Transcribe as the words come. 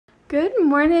Good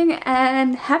morning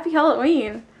and happy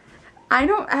Halloween. I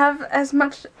don't have as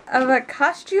much of a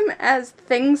costume as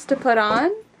things to put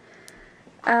on.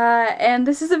 And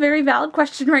this is a very valid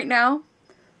question right now.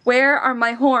 Where are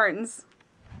my horns?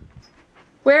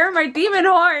 Where are my demon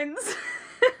horns?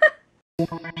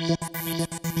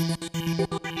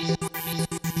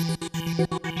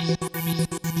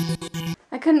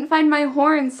 I couldn't find my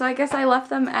horns, so I guess I left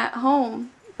them at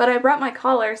home. But I brought my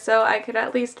collar so I could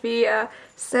at least be a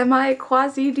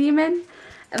semi-quasi-demon.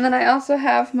 And then I also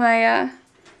have my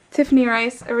Tiffany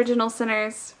Rice Original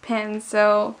Sinners pin,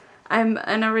 so I'm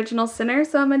an original sinner,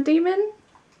 so I'm a demon?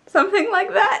 Something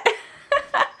like that.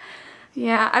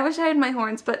 Yeah, I wish I had my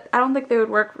horns, but I don't think they would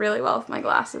work really well with my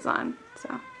glasses on,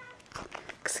 so.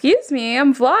 Excuse me,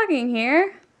 I'm vlogging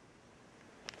here.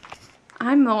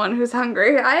 I'm the one who's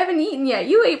hungry. I haven't eaten yet.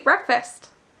 You ate breakfast.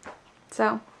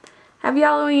 So, happy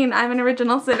Halloween. I'm an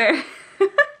original sinner.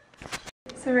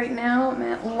 So right now I'm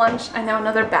at lunch. I know,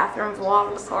 another bathroom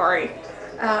vlog, sorry.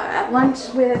 At lunch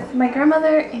with my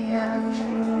grandmother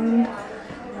and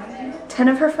 10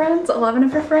 of her friends, 11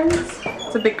 of her friends.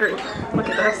 It's a big group. Look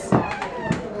at this.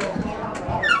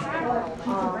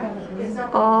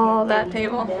 All that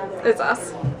table is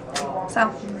us.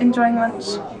 So, enjoying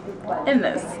lunch in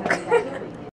this.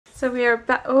 So we are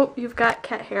back. Oh, you've got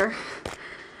cat hair.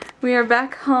 We are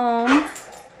back home.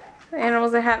 The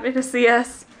animals are happy to see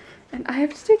us. And I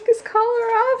have to take this collar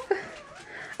off.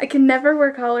 I can never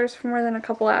wear collars for more than a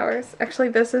couple hours. Actually,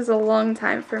 this is a long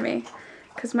time for me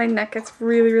because my neck gets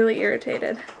really, really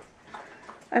irritated.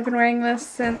 I've been wearing this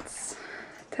since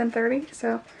 10:30,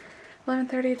 so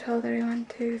 11:30, 12:30, 1,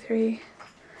 2, 3,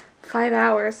 5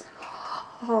 hours.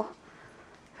 Oh.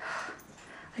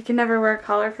 I can never wear a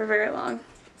collar for very long,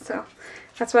 so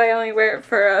that's why I only wear it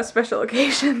for special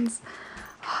occasions.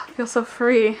 Oh, I feel so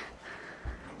free.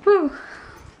 Woo!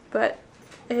 But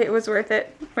it was worth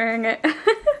it wearing it.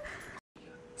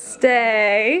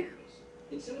 Stay.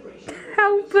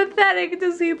 How pathetic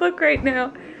does he look right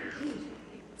now?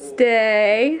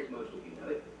 Stay.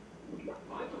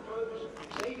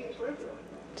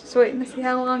 Just waiting to see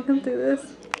how long he'll do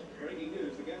this.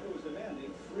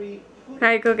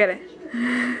 Alright, go get it.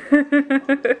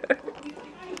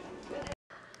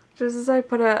 Just as I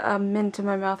put a mint in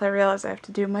my mouth, I realized I have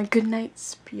to do my goodnight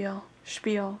spiel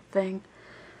thing.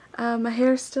 My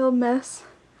hair's still a mess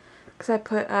because I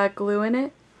put glue in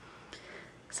it,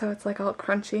 so it's like all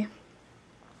crunchy.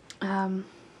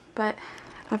 But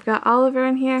I've got Oliver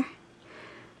in here.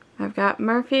 I've got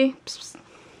Murphy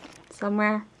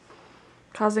somewhere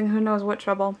causing who knows what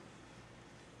trouble.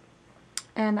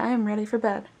 And I am ready for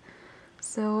bed.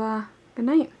 So, good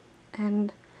night.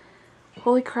 And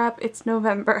holy crap, it's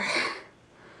November.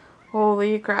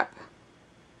 Holy crap.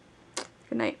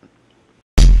 Good night.